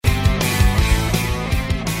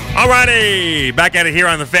Alrighty, back at it here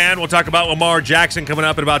on The Fan. We'll talk about Lamar Jackson coming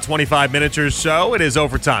up in about 25 minutes or so. It is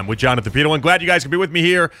overtime with Jonathan Peterlin. Glad you guys can be with me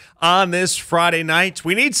here on this Friday night.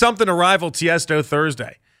 We need something to rival Tiesto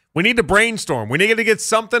Thursday. We need to brainstorm. We need to get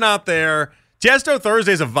something out there. Tiesto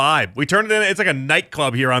Thursday is a vibe. We turn it in. It's like a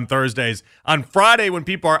nightclub here on Thursdays. On Friday, when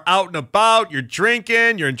people are out and about, you're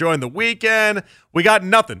drinking, you're enjoying the weekend. We got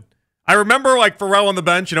nothing. I remember like Pharrell on the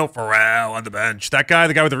bench, Pharrell on the bench. That guy,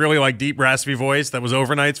 the guy with the really like deep, raspy voice that was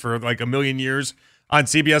overnights for like a million years on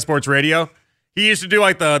CBS Sports Radio. He used to do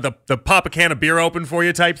like the pop a can of beer open for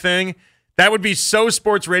you type thing. That would be so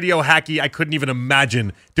sports radio hacky, I couldn't even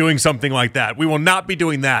imagine doing something like that. We will not be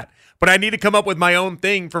doing that. But I need to come up with my own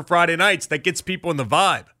thing for Friday nights that gets people in the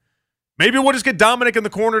vibe. Maybe we'll just get Dominic in the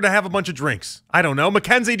corner to have a bunch of drinks. I don't know.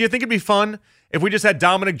 Mackenzie, do you think it'd be fun if we just had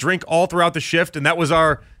Dominic drink all throughout the shift and that was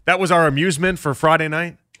our amusement for Friday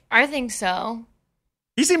night? I think so.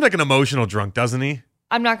 He seems like an emotional drunk, doesn't he?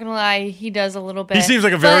 I'm not going to lie. He does a little bit. He seems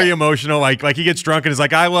like a very emotional, like he gets drunk and is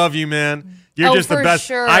like, I love you, man. You're just the best.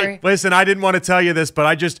 Sure. Listen, I didn't want to tell you this, but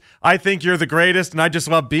I think you're the greatest and I just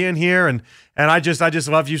love being here and I just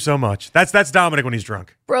love you so much. That's Dominic when he's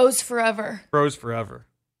drunk. Bros forever. Bros forever.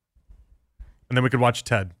 And then we could watch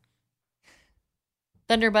Ted.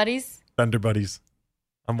 Thunder Buddies. Thunder Buddies.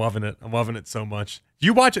 I'm loving it. I'm loving it so much.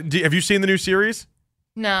 You watch it? Have you seen the new series?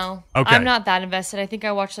 No. Okay. I'm not that invested. I think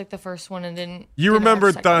I watched like the first one and didn't. You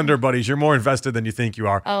remember Thunder Buddies. You're more invested than you think you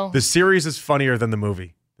are. Oh. The series is funnier than the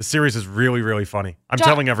movie. The series is really, really funny. I'm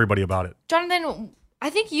telling everybody about it. Jonathan, I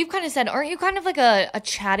think you kind of said, aren't you kind of like a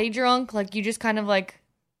chatty drunk? Like you just kind of like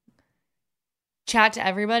chat to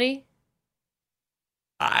everybody?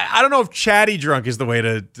 I don't know if chatty drunk is the way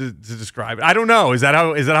to describe it. I don't know. Is that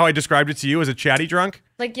how I described it to you, as a chatty drunk?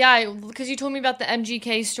 Like, yeah, because you told me about the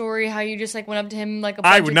MGK story, how you just like went up to him like a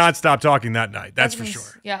bunch I would not stop talking that night. That's for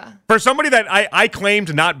sure. Yeah. For somebody that I claim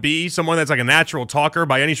to not be someone that's like a natural talker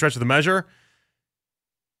by any stretch of the measure,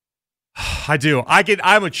 I do.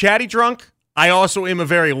 I'm a chatty drunk. I also am a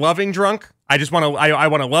very loving drunk. I just want to I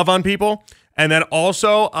want to love on people, and then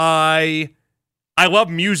also I love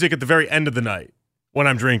music at the very end of the night. When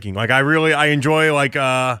I'm drinking, like I enjoy like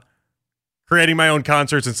creating my own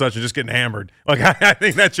concerts and such, and just getting hammered. Like I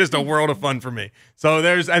think that's just a world of fun for me. So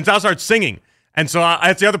I'll start singing, and so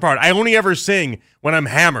that's the other part. I only ever sing when I'm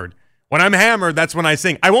hammered. When I'm hammered, that's when I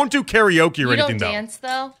sing. I won't do karaoke or anything. You don't dance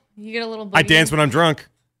though. You get a little. I dance when I'm drunk.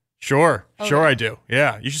 Sure, sure I do.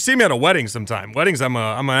 Yeah, you should see me at a wedding sometime. Weddings, I'm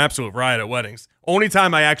an absolute riot at weddings. Only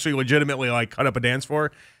time I actually legitimately like cut up a dance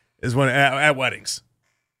for is when at weddings.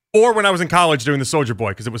 Or when I was in college doing the Soulja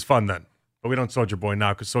Boy, because it was fun then. But we don't Soulja Boy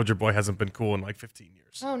now, because Soulja Boy hasn't been cool in like 15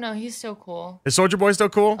 years. Oh, no, he's so cool. Is Soulja Boy still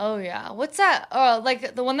cool? Oh, yeah. What's that?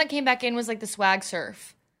 Like, the one that came back in was like the Swag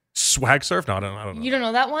Surf. Swag Surf? No, I don't know. You don't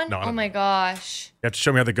know that one? No, oh, my gosh. You have to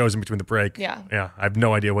show me how that goes in between the break. Yeah. Yeah, I have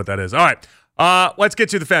no idea what that is. All right, let's get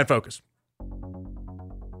to the Fan Focus.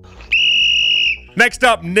 Next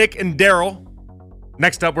up, Nick and Daryl.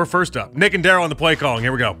 Next up, we're first up. Nick and Daryl on the play calling.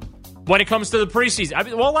 Here we go. When it comes to the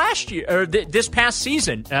preseason, last year, or this past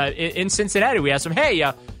season in Cincinnati, we asked him,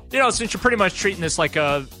 hey, since you're pretty much treating this like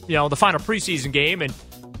the final preseason game, and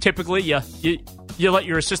typically you let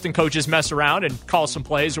your assistant coaches mess around and call some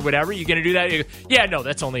plays or whatever, you going to do that? Goes, yeah, no,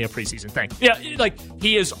 that's only a preseason thing. Yeah, like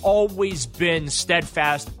he has always been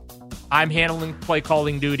steadfast. I'm handling play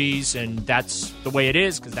calling duties, and that's the way it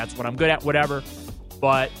is because that's what I'm good at, whatever.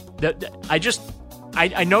 But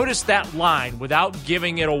I noticed that line without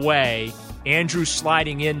giving it away. Andrew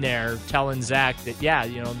sliding in there, telling Zach that,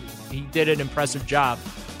 he did an impressive job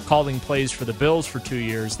calling plays for the Bills for 2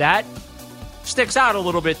 years. That sticks out a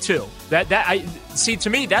little bit too. To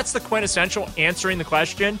me, that's the quintessential answering the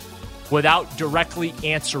question without directly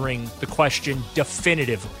answering the question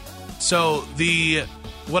definitively. So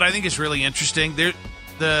what I think is really interesting,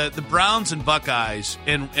 the Browns and Buckeyes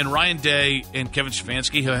and Ryan Day and Kevin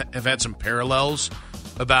Stefanski have had some parallels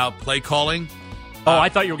about play calling. I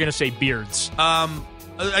thought you were going to say beards.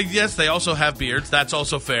 Yes, they also have beards. That's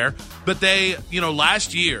also fair. But they,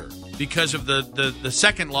 last year, because of the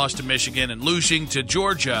second loss to Michigan and losing to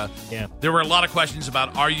Georgia, there were a lot of questions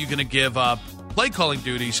about, are you going to give up play calling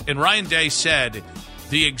duties? And Ryan Day said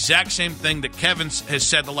the exact same thing that Kevin has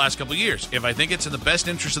said the last couple of years. If I think it's in the best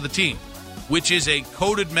interest of the team, which is a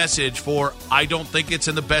coded message for I don't think it's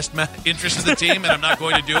in the best interest of the team and I'm not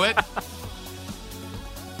going to do it.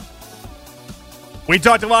 We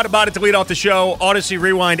talked a lot about it to lead off the show. Odyssey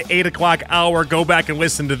Rewind, 8 o'clock hour. Go back and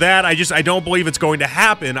listen to that. I don't believe it's going to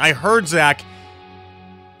happen. I heard Zach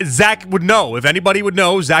would know. If anybody would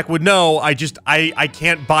know, Zach would know. I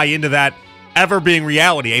can't buy into that ever being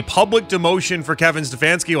reality. A public demotion for Kevin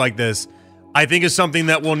Stefanski like this I think is something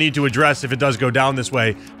that we'll need to address if it does go down this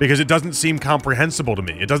way, because it doesn't seem comprehensible to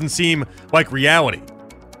me. It doesn't seem like reality.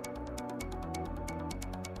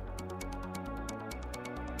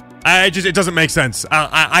 It doesn't make sense.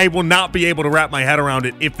 I will not be able to wrap my head around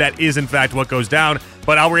it if that is in fact what goes down,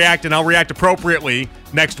 but I'll react, and I'll react appropriately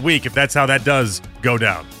next week if that's how that does go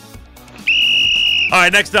down. All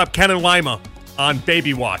right, next up, Ken and Lima on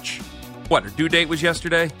Baby Watch. What, her due date was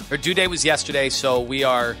yesterday? Her due date was yesterday, so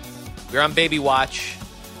we're on Baby Watch.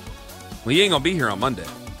 Well, you ain't going to be here on Monday.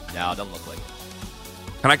 No, it doesn't look like it.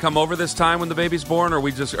 Can I come over this time when the baby's born, or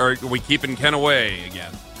are we keeping Ken away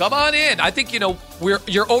again? Come on in. I think, you're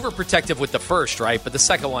overprotective with the first, right? But the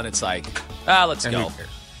second one, it's like, let's go. Who cares?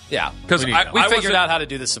 Yeah. Because we figured out how to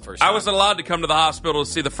do this the first time. I wasn't allowed to come to the hospital to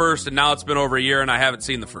see the first, and now it's been over a year, and I haven't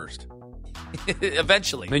seen the first.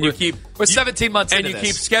 Eventually. And we're 17 months into this. And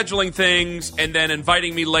you keep scheduling things and then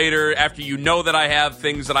inviting me later after you know that I have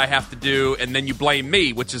things that I have to do, and then you blame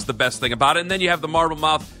me, which is the best thing about it. And then you have the marble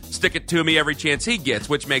mouth stick it to me every chance he gets,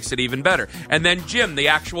 which makes it even better. And then Jim, the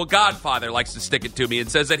actual godfather, likes to stick it to me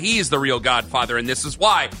and says that he's the real godfather, and this is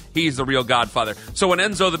why he's the real godfather. So when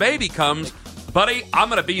Enzo the baby comes, buddy, I'm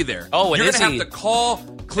going to be there. Oh, and you're going to have to call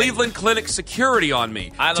Cleveland Clinic security on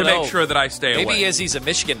me to make sure that I stay away. Maybe Izzy's a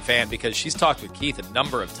Michigan fan because she's talked with Keith a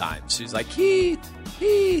number of times. She's like, Keith.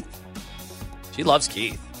 She loves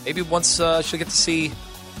Keith. Maybe once she'll get to see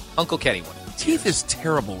Uncle Kenny one. Keith is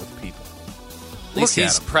terrible with people. At least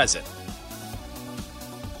he's present.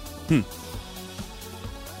 Me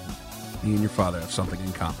and your father have something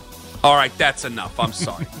in common. All right, that's enough. I'm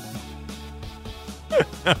sorry.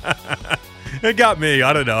 It got me.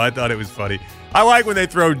 I don't know. I thought it was funny. I like when they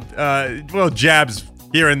throw jabs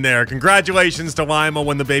here and there. Congratulations to Lima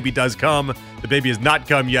when the baby does come. The baby has not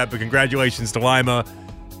come yet, but congratulations to Lima.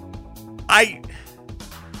 I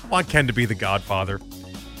want Ken to be the godfather.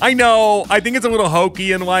 I know. I think it's a little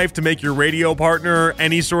hokey in life to make your radio partner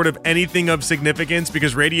any sort of anything of significance,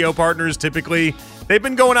 because radio partners typically, they've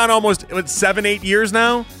been going on almost 7-8 years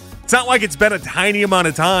now. It's not like it's been a tiny amount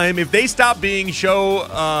of time. If they stop being show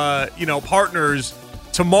partners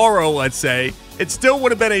tomorrow, let's say, it still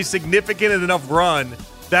would have been a significant enough run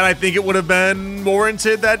that I think it would have been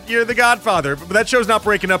warranted that you're the godfather. But that show's not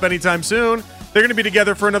breaking up anytime soon. They're going to be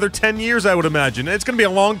together for another 10 years, I would imagine. It's going to be a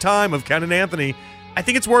long time of Ken and Anthony. I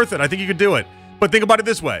think it's worth it. I think you could do it. But think about it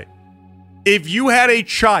this way. If you had a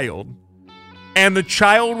child and the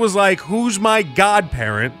child was like, who's my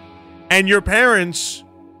godparent? And your parents,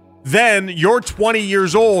 then you're 20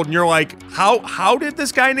 years old and you're like, how did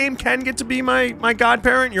this guy named Ken get to be my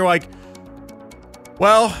godparent? You're like,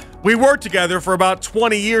 well, we worked together for about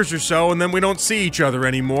 20 years or so, and then we don't see each other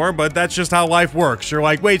anymore, but that's just how life works. You're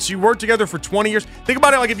like, wait, so you worked together for 20 years? Think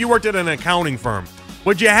about it like if you worked at an accounting firm.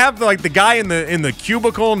 Would you have the guy in the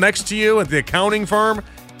cubicle next to you at the accounting firm?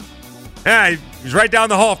 Yeah, he's right down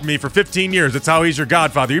the hall from me for 15 years. That's how he's your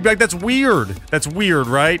godfather. You'd be like, that's weird. That's weird,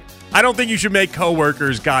 right? I don't think you should make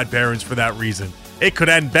coworkers godparents for that reason. It could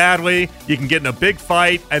end badly. You can get in a big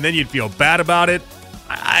fight, and then you'd feel bad about it.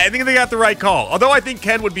 I think they got the right call. Although I think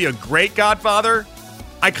Ken would be a great godfather,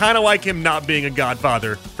 I kind of like him not being a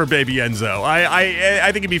godfather for baby Enzo.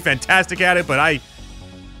 I think he'd be fantastic at it, but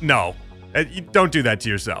no. You don't do that to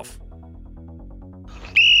yourself.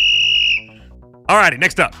 All righty,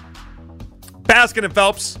 next up. Baskin and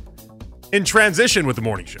Phelps in transition with the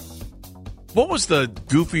morning show. What was the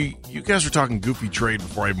goofy, you guys were talking goofy trade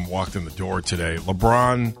before I even walked in the door today.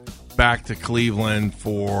 LeBron back to Cleveland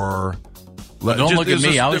for... Don't look at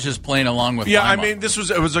me. I was just playing along with Yeah, Lima. I mean, it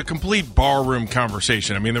was a complete barroom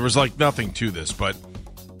conversation. I mean, there was like nothing to this, but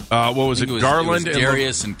what was it? Garland, it was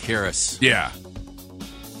Darius and Karras. Yeah.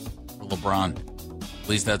 For LeBron. At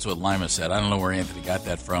least that's what Lima said. I don't know where Anthony got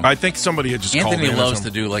that from. I think somebody had just called Anthony loves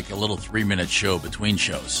to do like a little 3-minute show between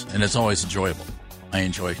shows, and it's always enjoyable. I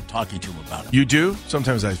enjoy talking to him about it. You do?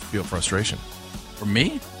 Sometimes I feel frustration. For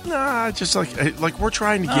me? Nah, just like we're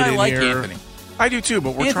trying to get in like here. Anthony. I do too,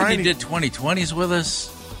 but we're trying to... Anthony did 2020s with us.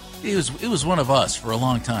 It was one of us for a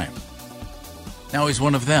long time. Now he's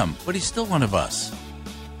one of them, but he's still one of us.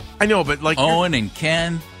 I know, but like... Owen and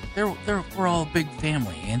Ken, we're all a big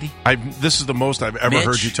family, Andy. This is the most I've ever Mitch.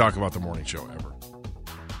 heard you talk about the morning show,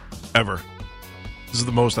 ever. This is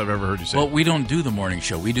the most I've ever heard you say. Well, we don't do the morning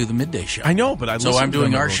show. We do the midday show. I know, but I listen So I'm to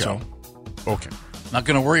doing them our every show. so- Okay. Not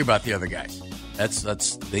going to worry about the other guys.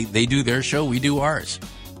 They do their show, we do ours.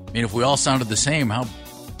 I mean, if we all sounded the same, how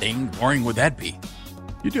dang boring would that be?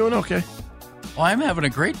 You doing okay? Well, I'm having a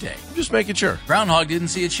great day. I'm just making sure. Groundhog didn't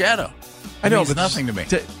see its shadow. I know, means but nothing to me.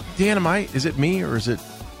 Dan, is it me or is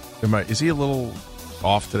he a little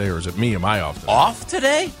off today or is it me? Am I off today? Off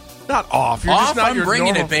today? Not off. You're Off? just not I'm your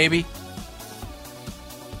bringing normal... it, baby.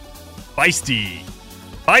 feisty.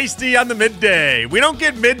 Feisty on the midday. We don't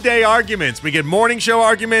get midday arguments. We get morning show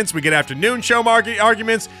arguments. We get afternoon show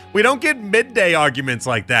arguments. We don't get midday arguments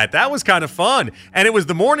like that. That was kind of fun. And it was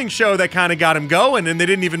the morning show that kind of got him going, and they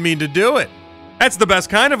didn't even mean to do it. That's the best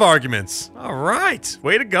kind of arguments. All right.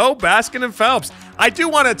 Way to go, Baskin and Phelps. I do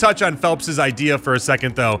want to touch on Phelps' idea for a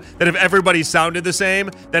second, though, that if everybody sounded the same,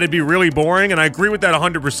 that it'd be really boring, and I agree with that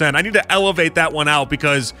 100%. I need to elevate that one out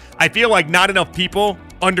because I feel like not enough people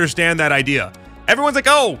understand that idea. Everyone's like,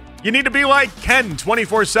 oh, you need to be like Ken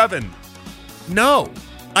 24/7. No.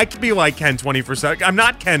 I could be like Ken 24/7. I'm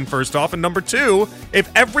not Ken, first off. And number two, if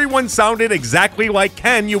everyone sounded exactly like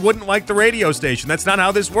Ken, you wouldn't like the radio station. That's not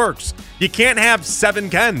how this works. You can't have 7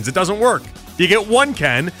 Kens. It doesn't work. You get 1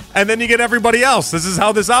 Ken, and then you get everybody else. This is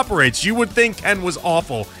how this operates. You would think Ken was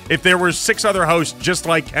awful if there were 6 other hosts just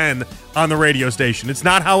like Ken on the radio station. It's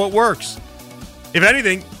not how it works. If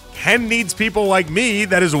anything, Ken needs people like me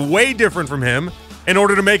that is way different from him in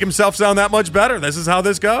order to make himself sound that much better. This is how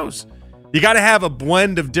this goes. You got to have a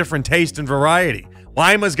blend of different taste and variety.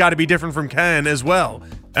 Lima's got to be different from Ken as well.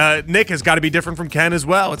 Nick has got to be different from Ken as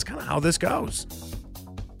well. It's kind of how this goes.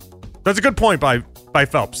 That's a good point by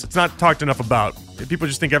Phelps. It's not talked enough about. People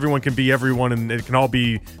just think everyone can be everyone and it can all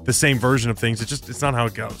be the same version of things. It's not how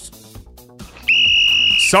it goes.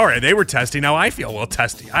 Sorry, they were testy. Now I feel a little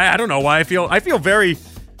testy. I don't know why I feel very...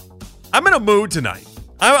 I'm in a mood tonight.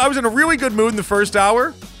 I was in a really good mood in the first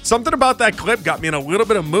hour. Something about that clip got me in a little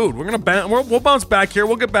bit of mood. We'll bounce back here.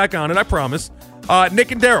 We'll get back on it. I promise.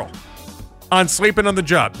 Nick and Daryl on sleeping on the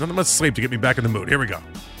job. Nothing but sleep to get me back in the mood. Here we go.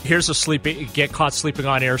 Here's a get caught sleeping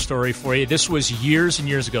on air story for you. This was years and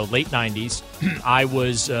years ago, late 90s. I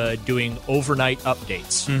was doing overnight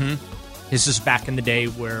updates. Mm-hmm. This is back in the day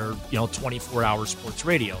where 24-hour sports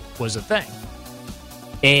radio was a thing.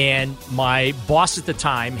 And my boss at the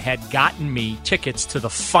time had gotten me tickets to the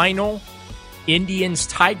final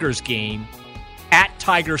Indians-Tigers game at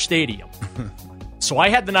Tiger Stadium. So I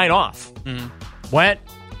had the night off. Mm-hmm. Went,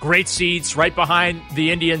 great seats, right behind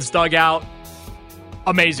the Indians dugout.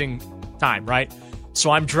 Amazing time, right?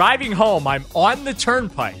 So I'm driving home. I'm on the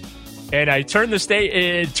turnpike, and I turn the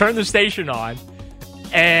station on,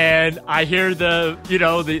 and I hear the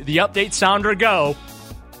update sounder go,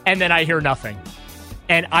 and then I hear nothing.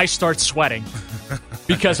 And I start sweating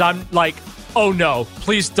because I'm like, oh no,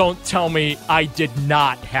 please don't tell me I did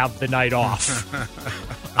not have the night off.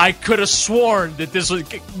 I could have sworn that this was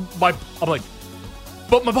I'm like,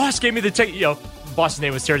 but my boss gave me the ticket. Boss's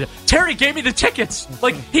name was Terry. Terry gave me the tickets.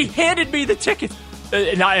 Like, he handed me the tickets.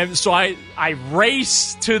 And I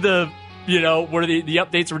race to the, where the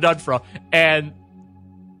updates were done from, and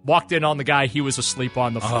walked in on the guy. He was asleep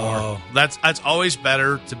on the floor. Oh, that's always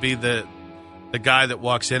better to be the guy that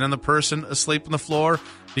walks in on the person asleep on the floor,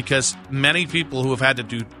 because many people who have had to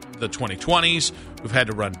do the 2020s, who've had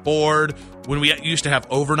to run board, when we used to have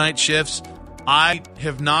overnight shifts, I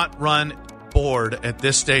have not run board at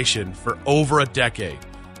this station for over a decade,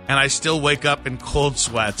 and I still wake up in cold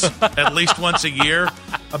sweats at least once a year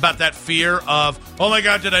about that fear of, oh my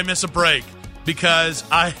God, did I miss a break? Because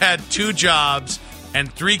I had 2 jobs and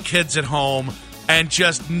 3 kids at home and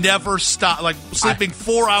just never stop, like sleeping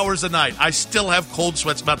 4 hours a night. I still have cold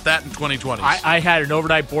sweats about that in 2020. I had an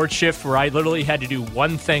overnight board shift where I literally had to do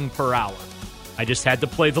one thing per hour. I just had to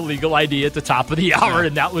play the legal ID at the top of the hour,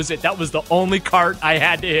 and that was it. That was the only cart I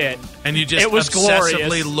had to hit. And you just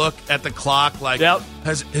obsessively look at the clock like, yep.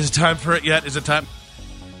 Is it time for it yet? Is it time?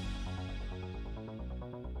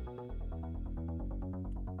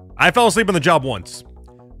 I fell asleep on the job once,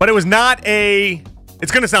 but it was not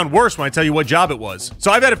it's going to sound worse when I tell you what job it was. So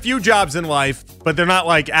I've had a few jobs in life, but they're not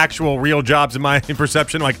like actual real jobs in my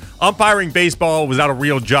perception. Like umpiring baseball was not a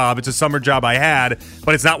real job. It's a summer job I had,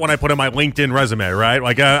 but it's not one I put on my LinkedIn resume, right?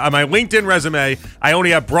 Like on my LinkedIn resume, I only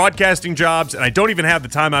have broadcasting jobs, and I don't even have the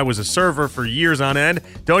time I was a server for years on end.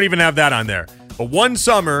 Don't even have that on there. But one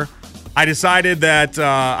summer, I decided that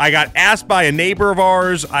I got asked by a neighbor of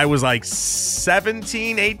ours, I was like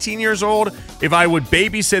 17, 18 years old, if I would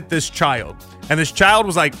babysit this child. And this child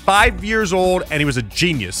was like 5 years old, and he was a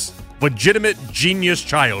genius. Legitimate genius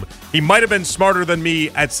child. He might have been smarter than me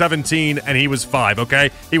at 17, and he was 5,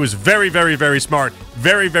 okay? He was very, very, very smart.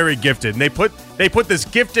 Very, very gifted. And they put this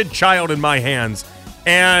gifted child in my hands.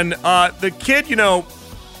 And the kid,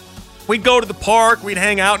 we'd go to the park, we'd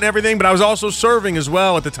hang out and everything, but I was also serving as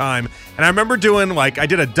well at the time. And I remember doing, I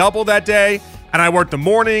did a double that day, and I worked the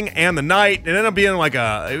morning and the night. It ended up being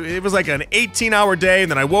it was like an 18-hour day, and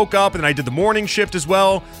then I woke up, and I did the morning shift as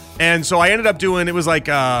well. And so I ended up doing, it was like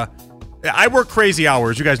I work crazy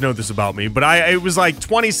hours. You guys know this about me, but it was like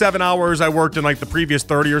 27 hours I worked in like the previous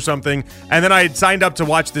 30 or something, and then I had signed up to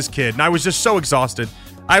watch this kid, and I was just so exhausted.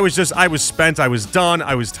 I was spent. I was done.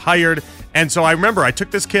 I was tired. And so I remember I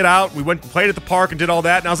took this kid out. We went and played at the park and did all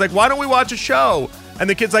that. And I was like, why don't we watch a show? And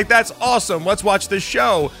the kid's like, that's awesome. Let's watch this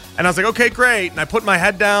show. And I was like, okay, great. And I put my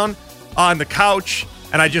head down on the couch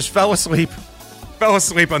and I just fell asleep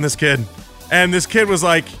on this kid. And this kid was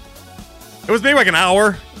like, it was maybe like an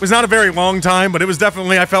hour. It was not a very long time, but it was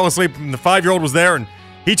definitely, I fell asleep and the 5-year-old was there and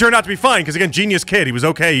he turned out to be fine because, again, genius kid. He was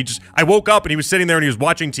okay. I woke up and he was sitting there and he was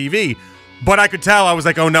watching TV. But I could tell, I was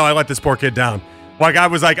like, oh no, I let this poor kid down. Like, I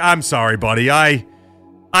was like, I'm sorry, buddy.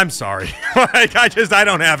 I'm sorry. Like, I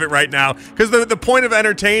don't have it right now. Because the point of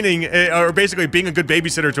entertaining, or basically being a good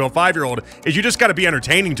babysitter to a 5-year-old, is you just got to be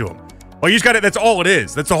entertaining to him. Well, you just got to, that's all it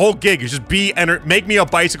is. That's the whole gig, is just make me a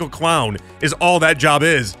bicycle clown, is all that job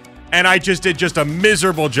is. And I just did just a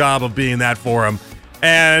miserable job of being that for him.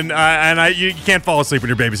 And you can't fall asleep when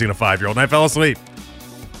you're babysitting a 5-year-old. And I fell asleep.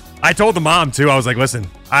 I told the mom, too. I was like, listen,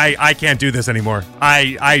 I can't do this anymore.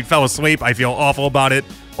 I fell asleep. I feel awful about it.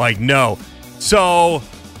 Like, no. So,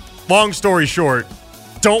 long story short,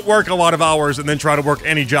 don't work a lot of hours and then try to work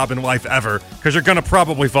any job in life ever, because you're going to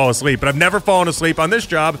probably fall asleep. But I've never fallen asleep on this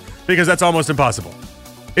job because that's almost impossible.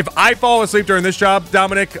 If I fall asleep during this job,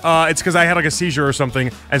 Dominic, it's because I had like a seizure or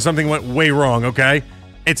something and something went way wrong, okay?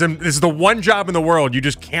 This is the one job in the world you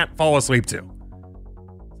just can't fall asleep to.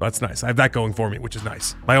 That's nice. I have that going for me, which is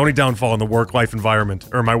nice. My only downfall in the work-life environment,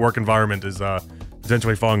 or my work environment, is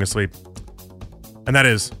potentially falling asleep. And that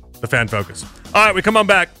is the Fan Focus. All right, we come on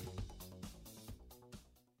back.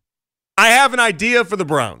 I have an idea for the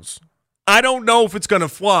Browns. I don't know if it's going to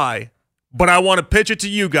fly, but I want to pitch it to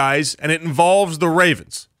you guys, and it involves the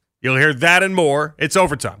Ravens. You'll hear that and more. It's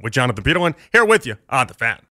Overtime with Jonathan Peterlin here with you on The Fan.